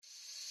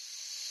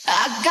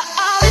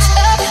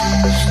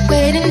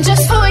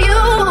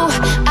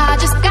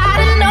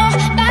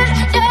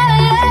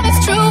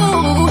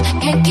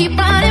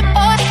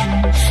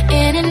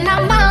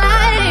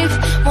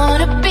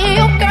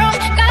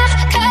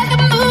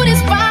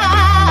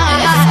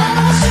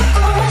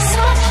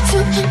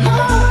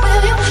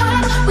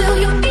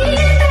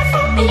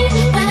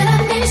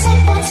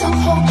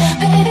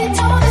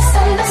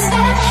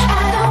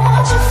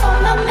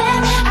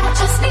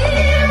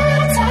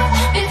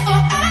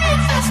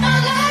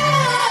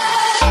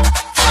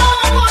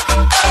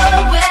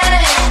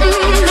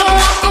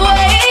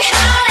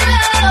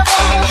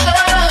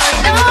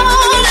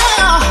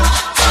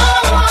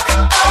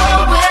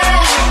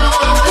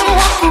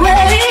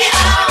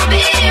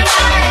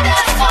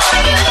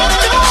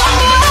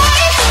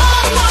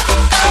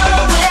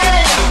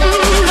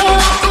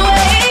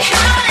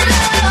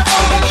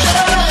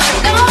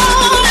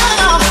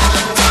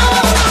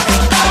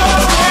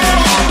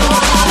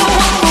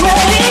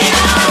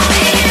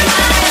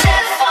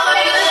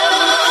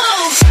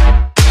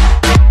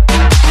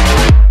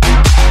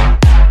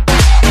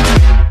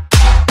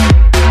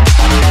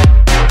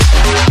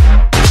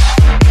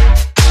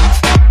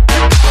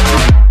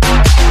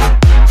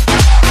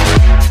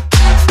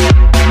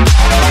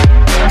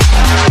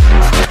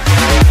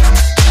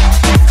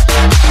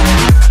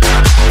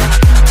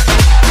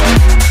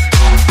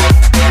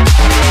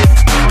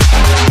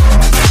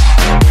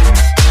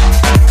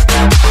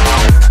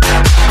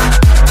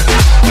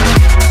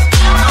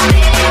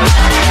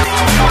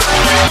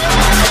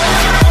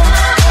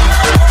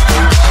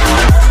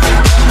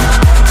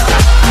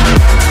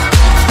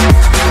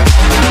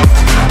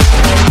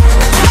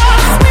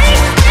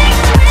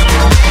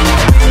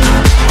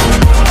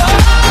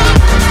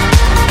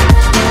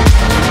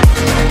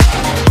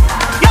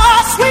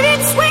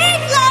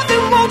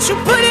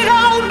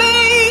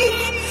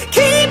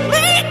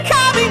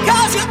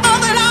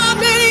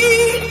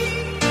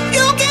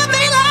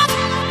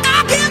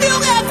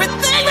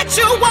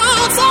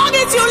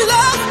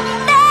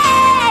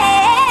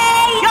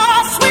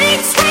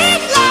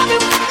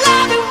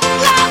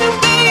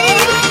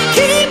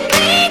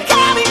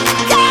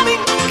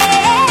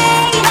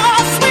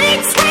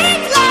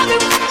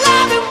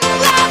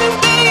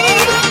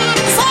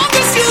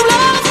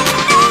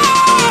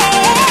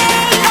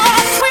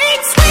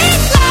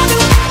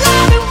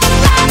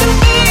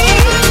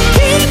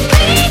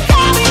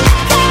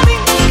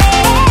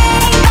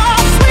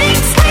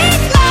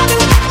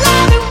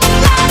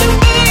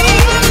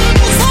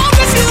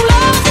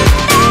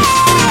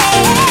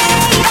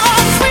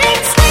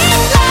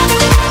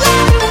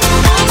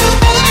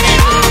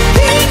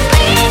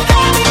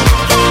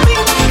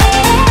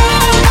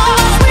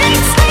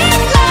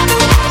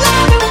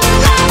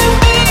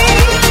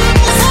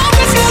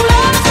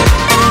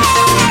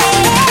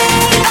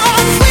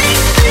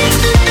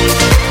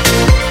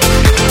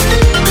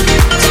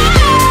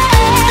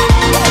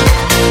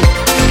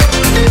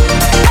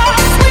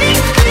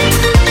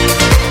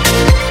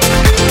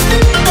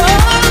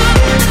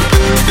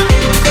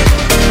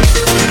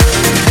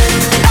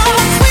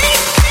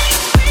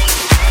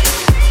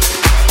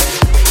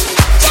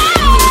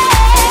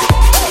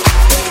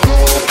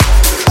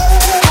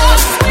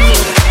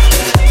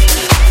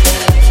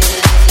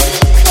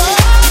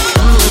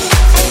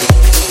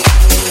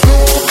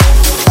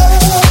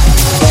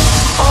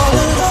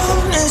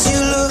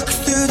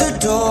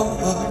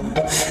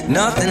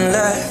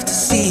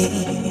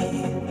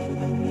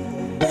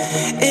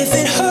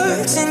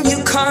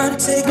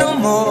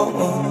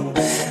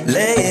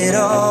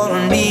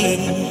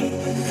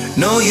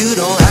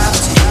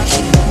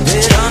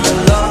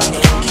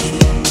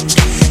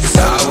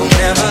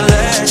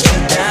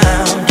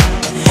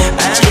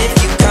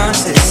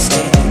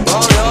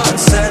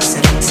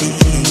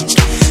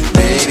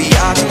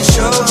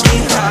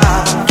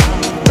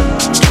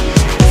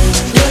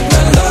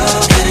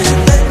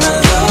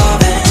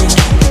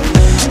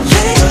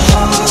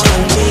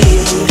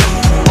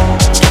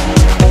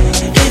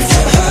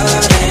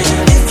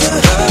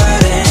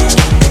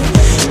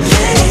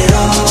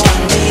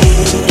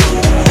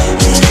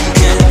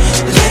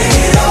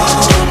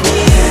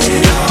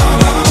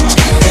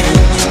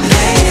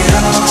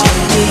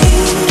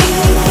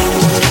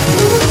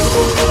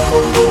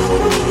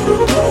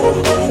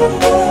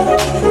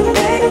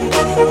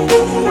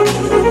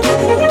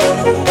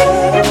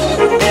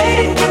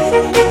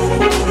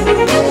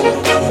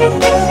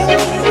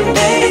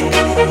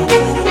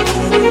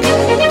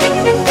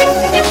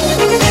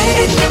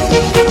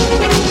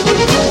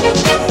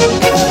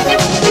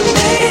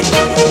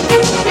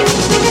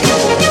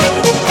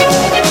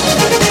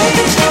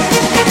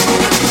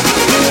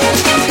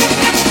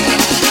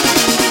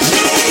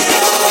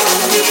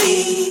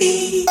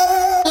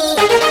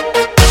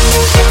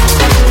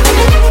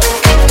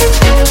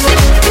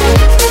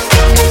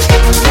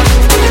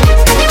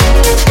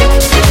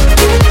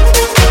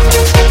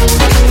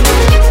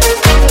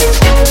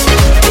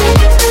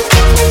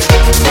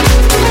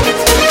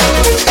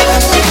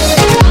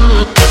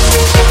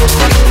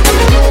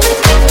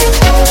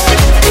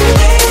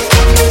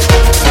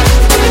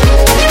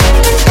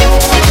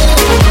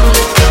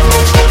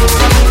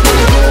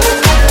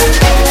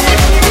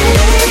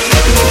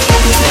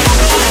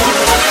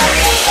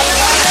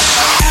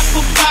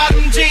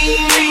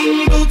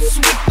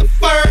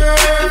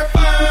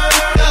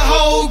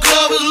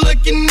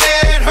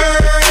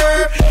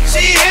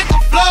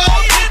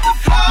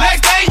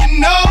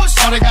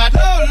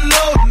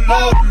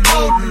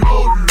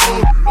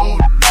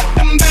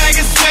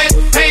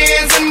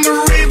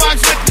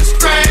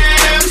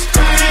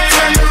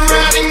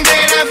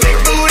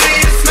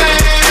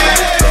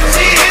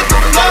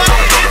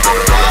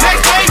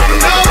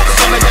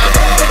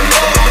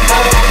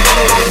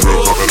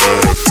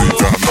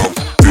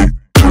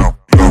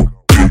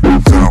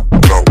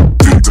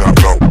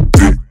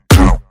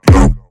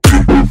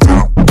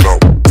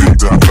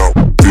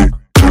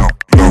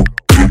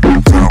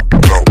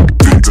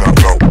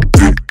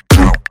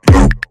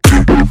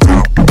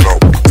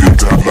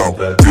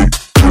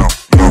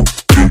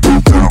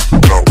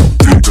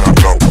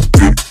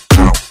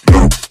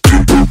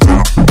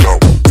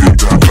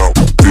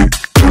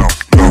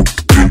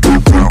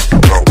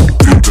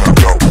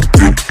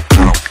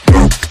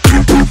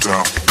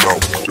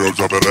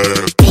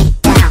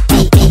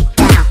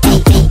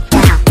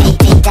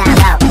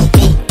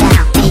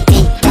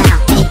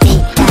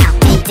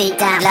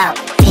low,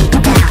 deep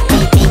down,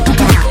 deep, deep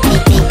down,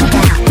 deep, deep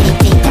down, deep,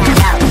 deep down,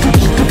 low,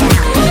 deep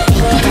down, deep,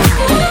 deep down.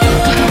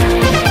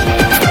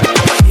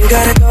 You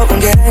gotta go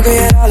and get angry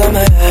at all of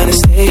my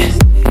honesty.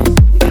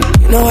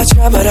 You know I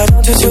try, but I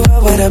don't do too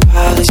well with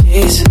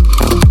apologies. I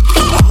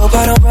hope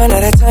I don't run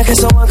out of time, 'cause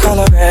someone call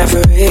a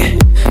referee.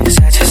 'Cause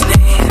I just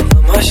need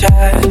one more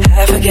shot,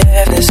 have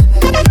forgiveness.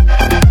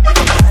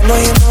 I know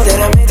you know that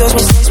I made those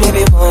mistakes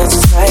maybe once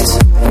or twice.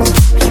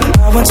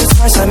 Not once or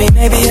twice, I mean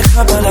maybe a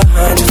couple of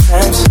 100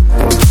 times.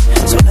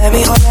 So let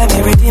me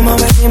redeem on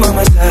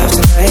myself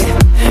tonight.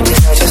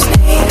 'Cause I just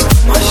need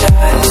one more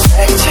shot,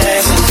 second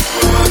chances.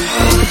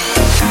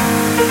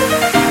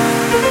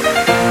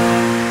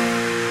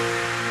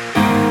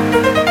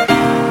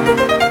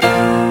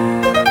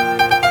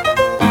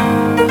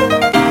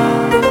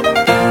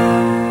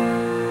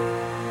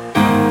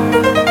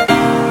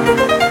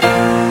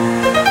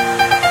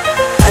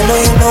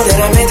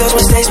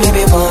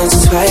 Maybe once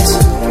or twice.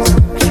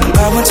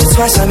 By once or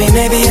twice, I mean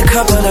maybe a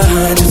couple of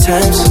 100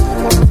 times.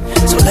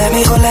 So let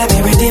me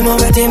redeem on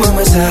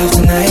myself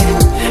tonight.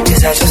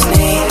 'Cause I just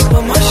need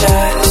one more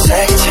shot,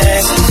 second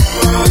chances.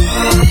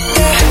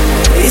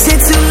 Yeah. Is it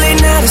too late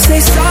now to say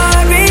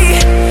sorry?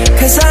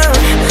 'Cause I'm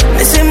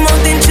missing more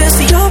than just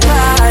your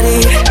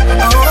body.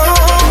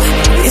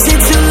 Oh, is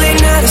it too late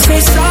now to say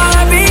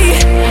sorry?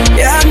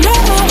 Yeah, I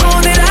know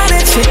that I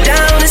let you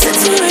down. Is it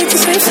too late to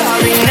say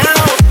sorry now?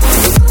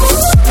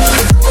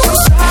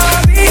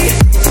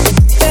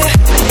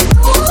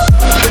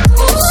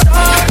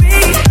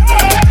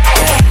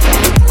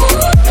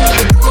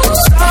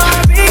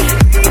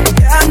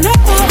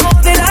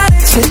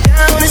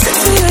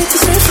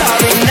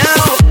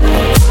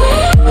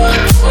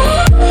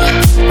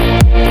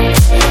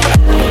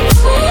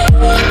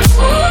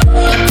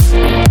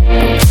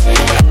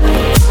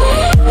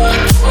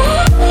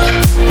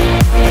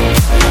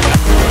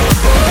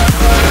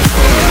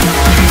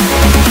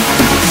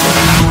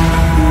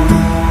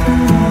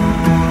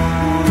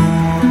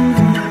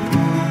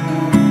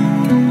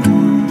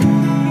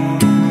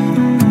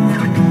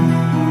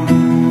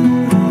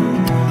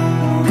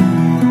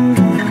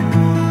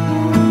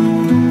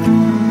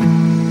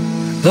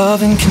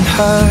 Loving can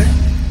hurt.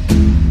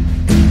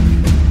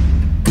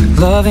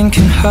 Loving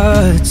can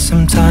hurt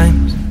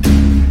sometimes,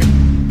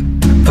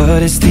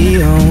 but it's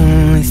the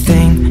only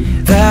thing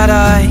that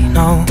I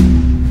know.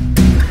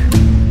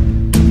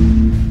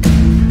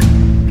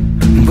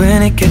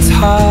 When it gets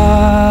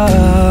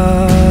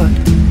hard,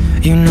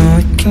 you know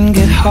it can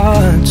get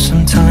hard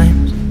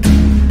sometimes.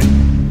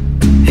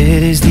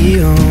 It is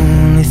the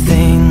only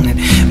thing that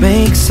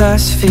makes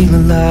us feel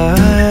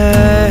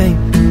alive.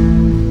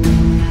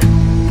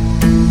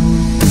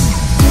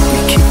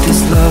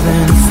 Love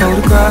in a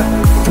photograph.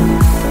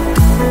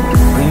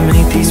 We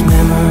make these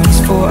memories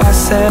for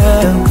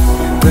ourselves,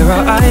 where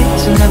our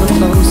eyes are never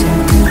closing,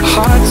 our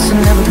hearts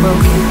are never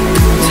broken,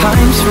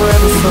 time's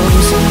forever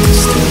frozen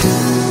still.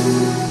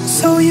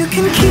 So you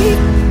can keep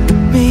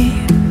me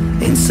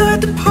inside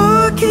the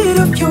pocket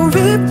of your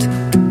ripped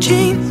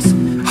jeans,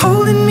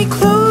 holding me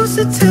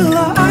closer till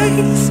our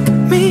eyes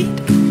meet.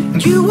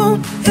 You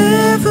won't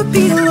ever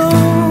be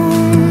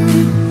alone.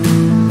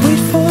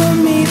 Wait for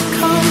me to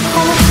come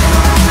home.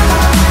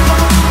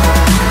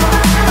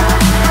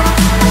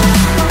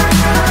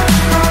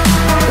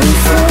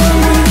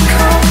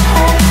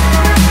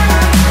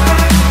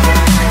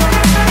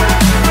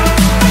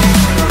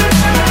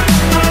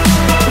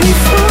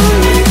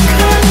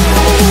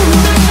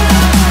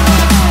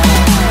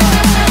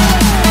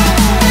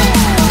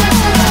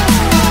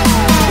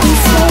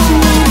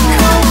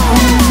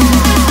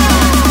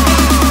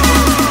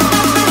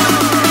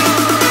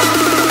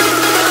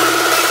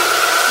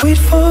 Wait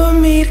for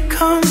me to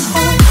come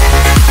home.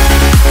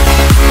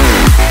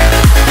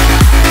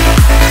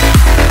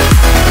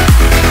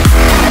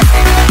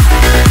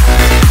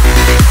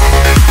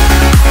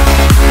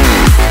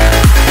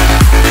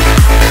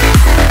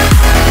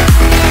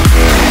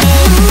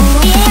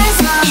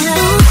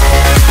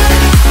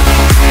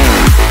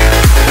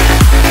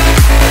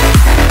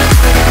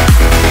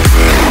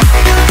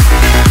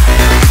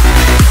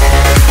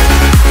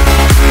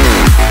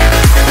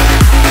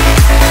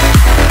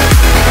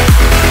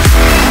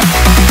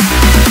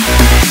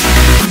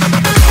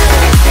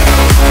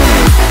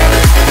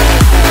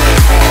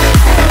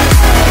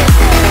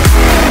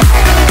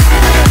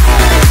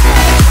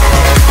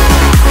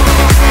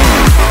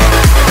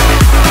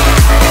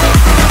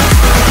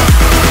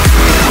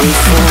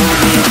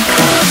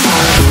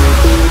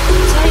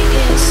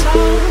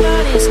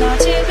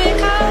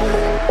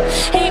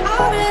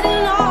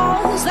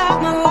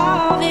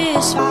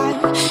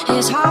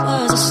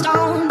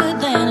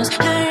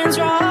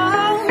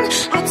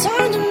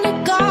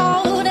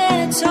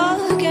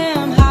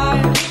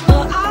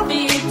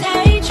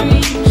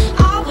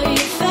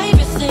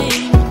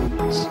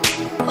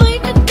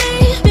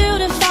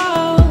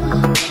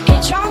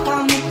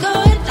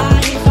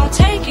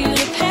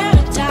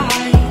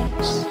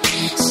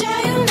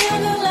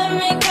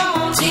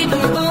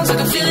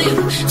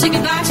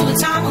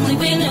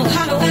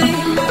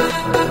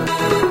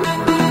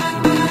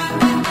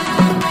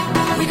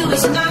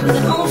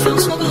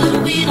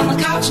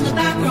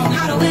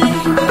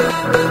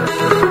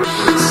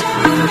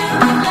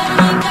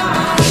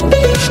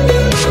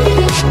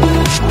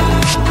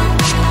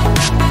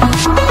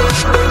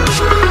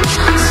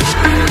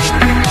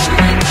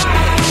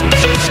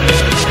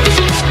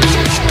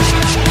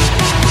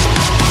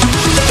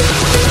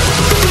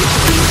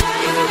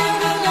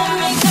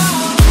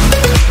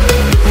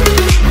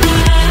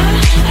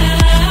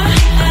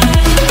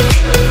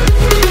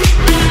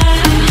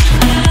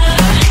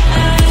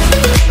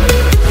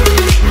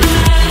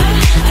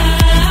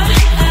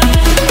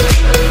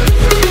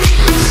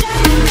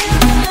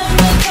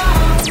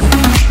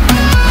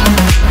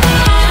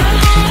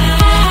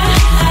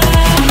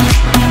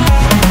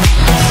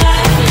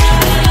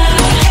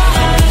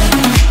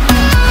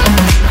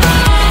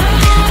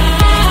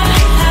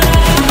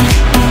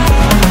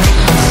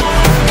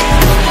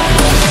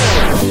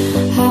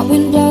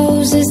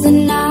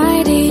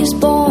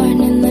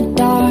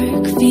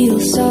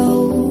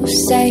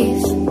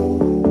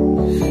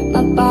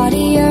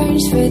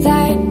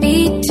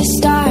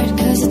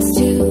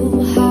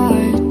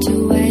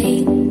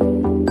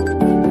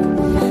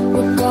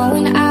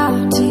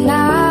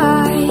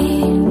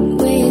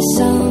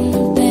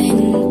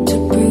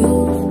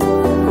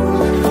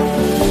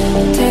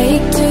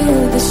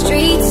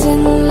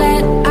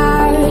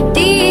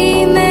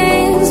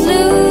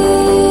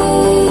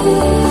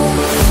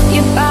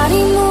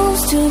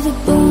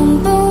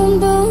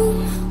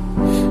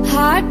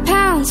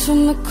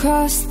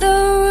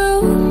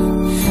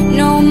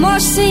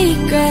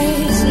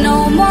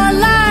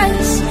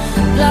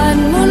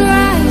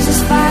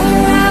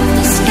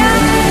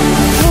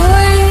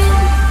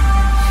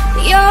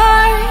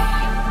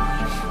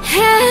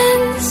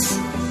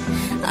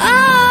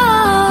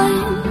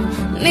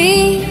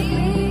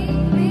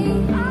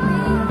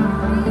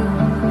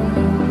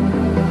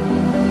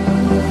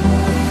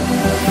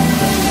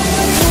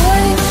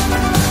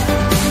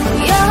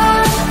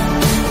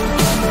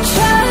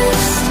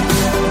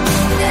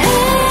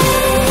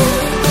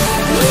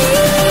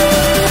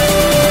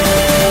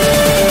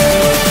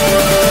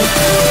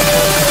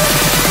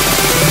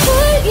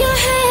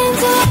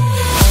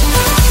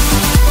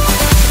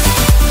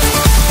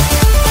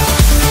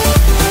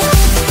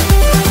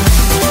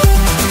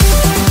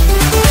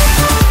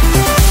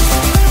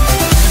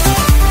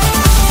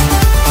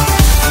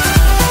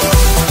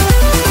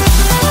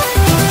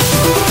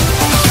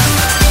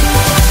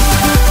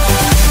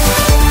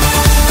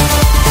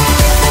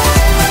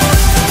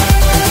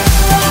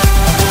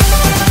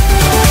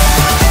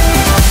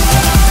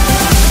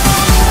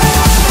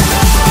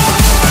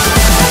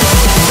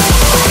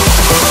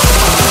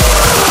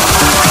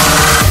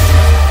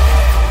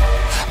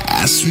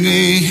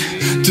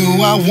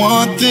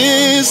 Want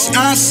this,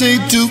 I say,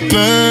 do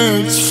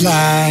birds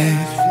fly?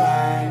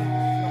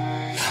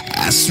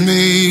 Ask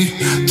me,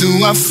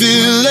 do I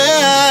feel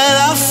it?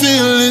 I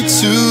feel it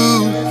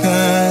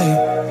tonight.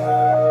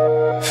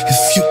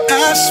 If you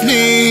ask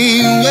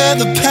me where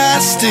the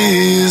past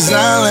is,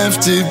 I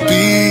left it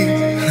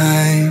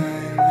behind.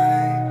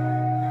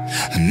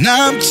 And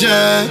I'm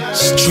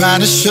just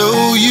trying to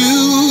show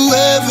you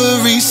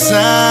every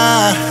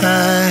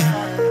sign.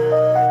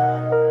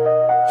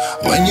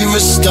 When you're a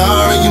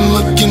star and you're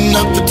looking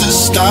up at the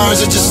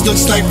stars, it just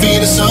looks like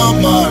Venus or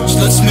Mars.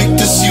 Let's make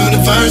this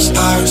universe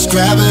ours.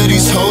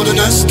 Gravity's holding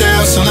us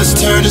down, so let's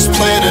turn this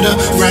planet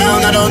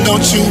around. I don't know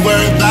what you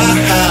worry about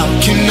how.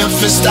 Can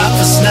nothing stop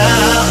us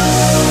now?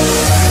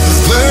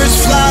 Birds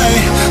fly,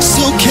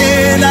 so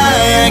can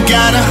I. I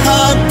got a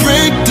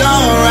heartbreak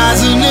dawn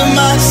rising in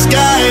my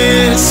sky.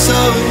 It's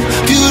so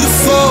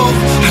beautiful,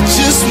 I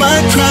just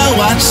might cry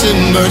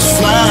watching birds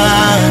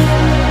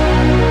fly.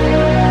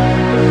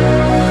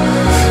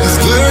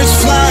 Birds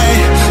fly,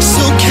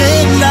 so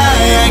can I.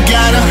 I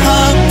got a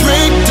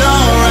heartbreak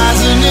dawn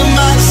rising in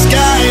my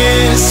sky.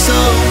 It's so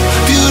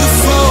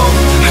beautiful,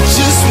 I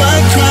just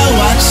might cry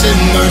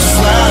watching birds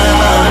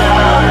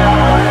fly.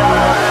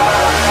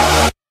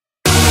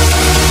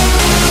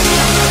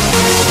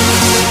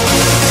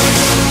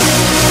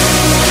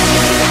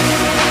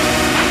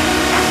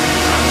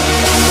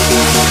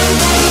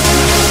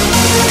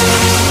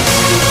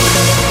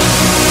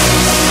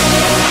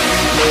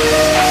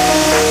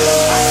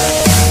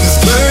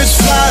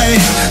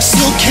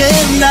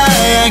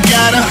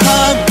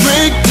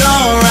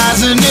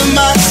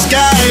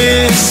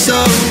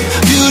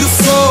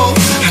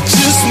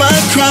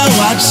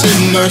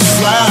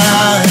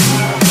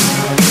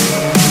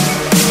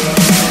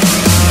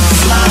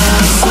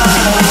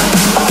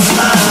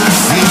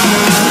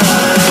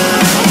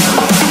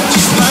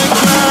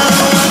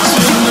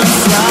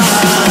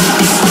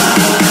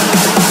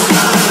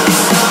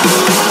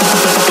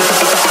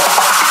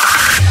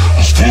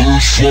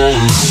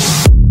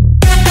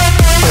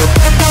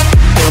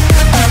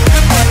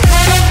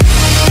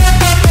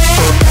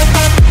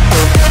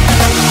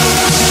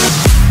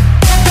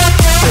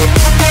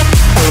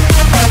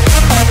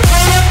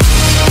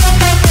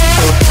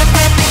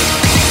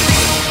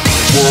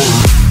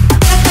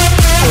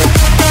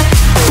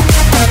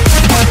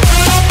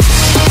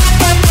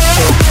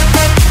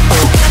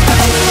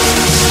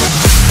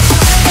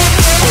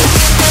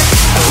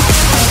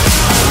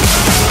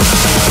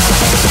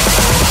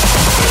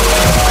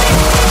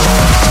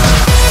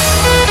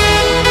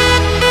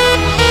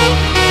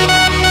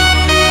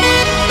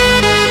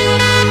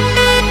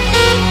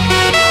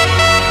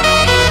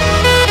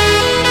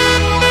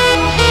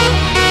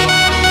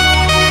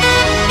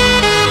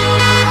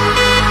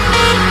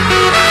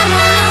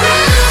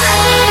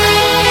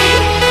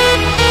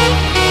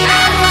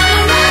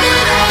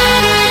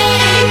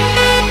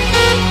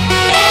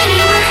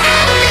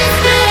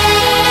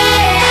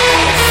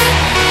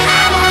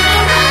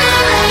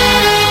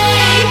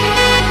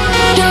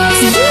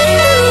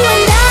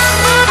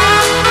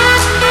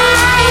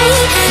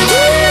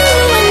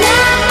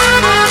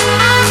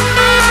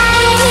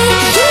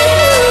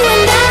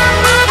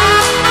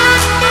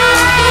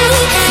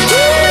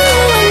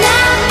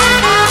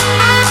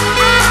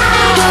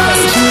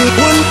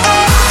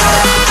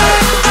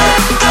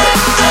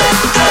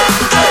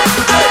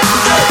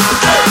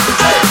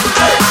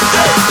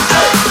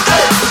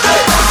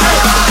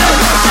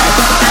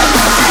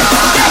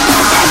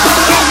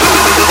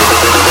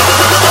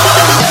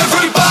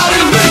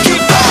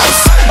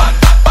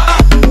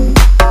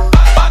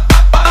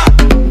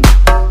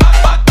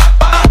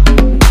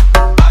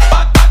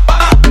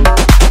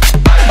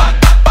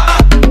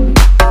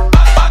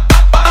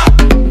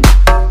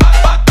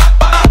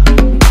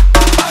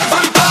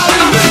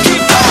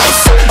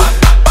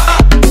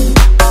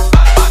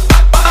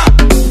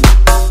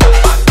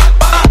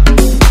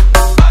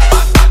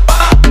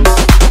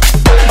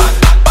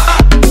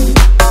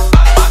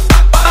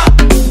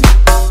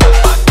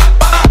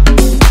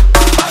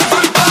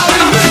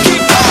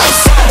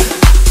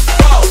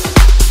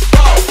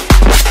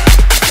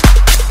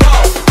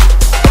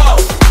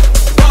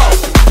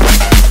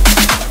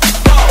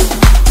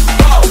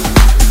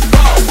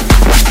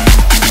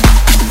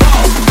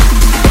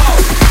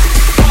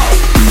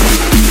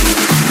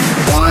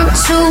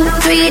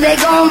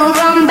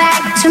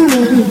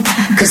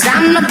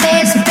 I'm the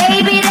best.